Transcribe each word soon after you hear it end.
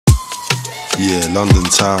Yeah, London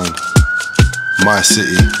town, my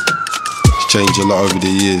city. It's changed a lot over the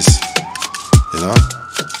years, you know?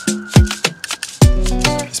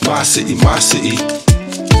 It's my city, my city.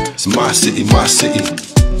 It's my city, my city.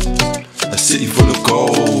 A city full of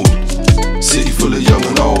gold, city full of young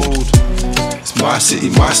and old. It's my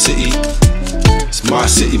city, my city. It's my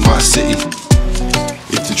city, my city.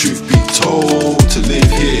 If the truth be told, to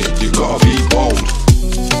live here, you gotta be bold.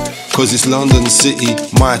 Cause it's London City,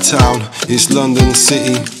 my town, it's London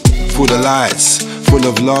City. Full of lights, full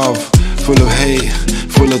of love, full of hate,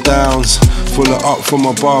 full of downs, full of up from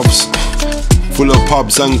aboves, full of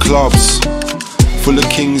pubs and clubs, full of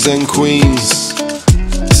kings and queens,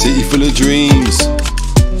 city full of dreams.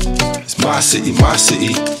 It's my city, my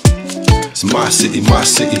city. It's my city, my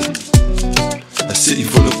city. A city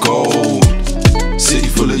full of gold, city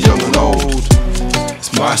full of young and old.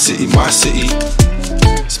 It's my city, my city.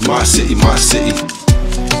 It's my city, my city.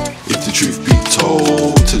 If the truth be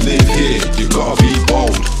told, to live here, you gotta be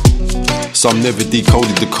bold. Some never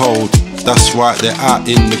decoded the code, that's right, they're out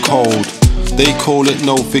in the cold. They call it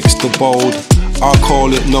no fix the bold, I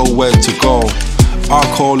call it nowhere to go. I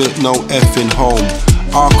call it no effing home,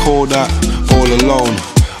 I call that all alone.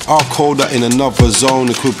 I call that in another zone,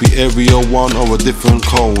 it could be area 1 or a different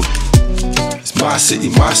code. It's my city,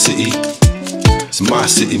 my city. It's my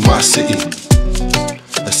city, my city.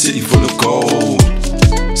 A city full of gold,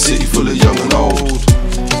 city full of young and old.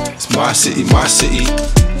 It's my city, my city.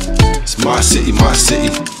 It's my city, my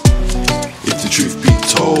city. If the truth be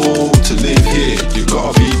told, to live here, you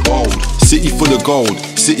gotta be bold. City full of gold,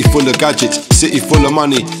 city full of gadgets, city full of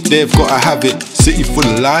money, they've gotta have it. City full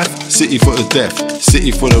of life, city full of death,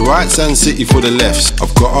 city full of rights and city full of lefts.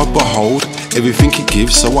 I've gotta behold everything it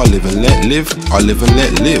gives, so I live and let live, I live and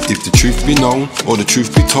let live. If the truth be known, or the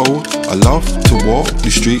truth be told, I love to walk the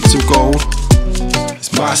streets of gold.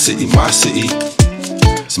 It's my city, my city.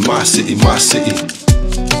 It's my city, my city.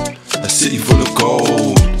 A city full of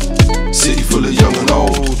gold, city full of young and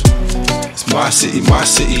old. It's my city, my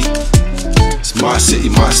city. It's my city,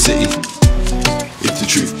 my city. If the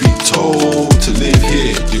truth be told, to live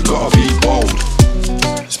here, you gotta be bold.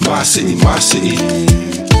 It's my city, my city.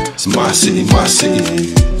 It's my city, my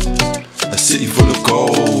city. A city full of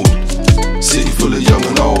gold, city full of young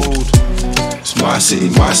and old. It's my city,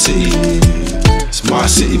 my city. It's my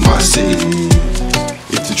city, my city.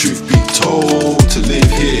 If the truth be told, to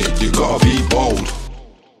live here, you gotta be bold.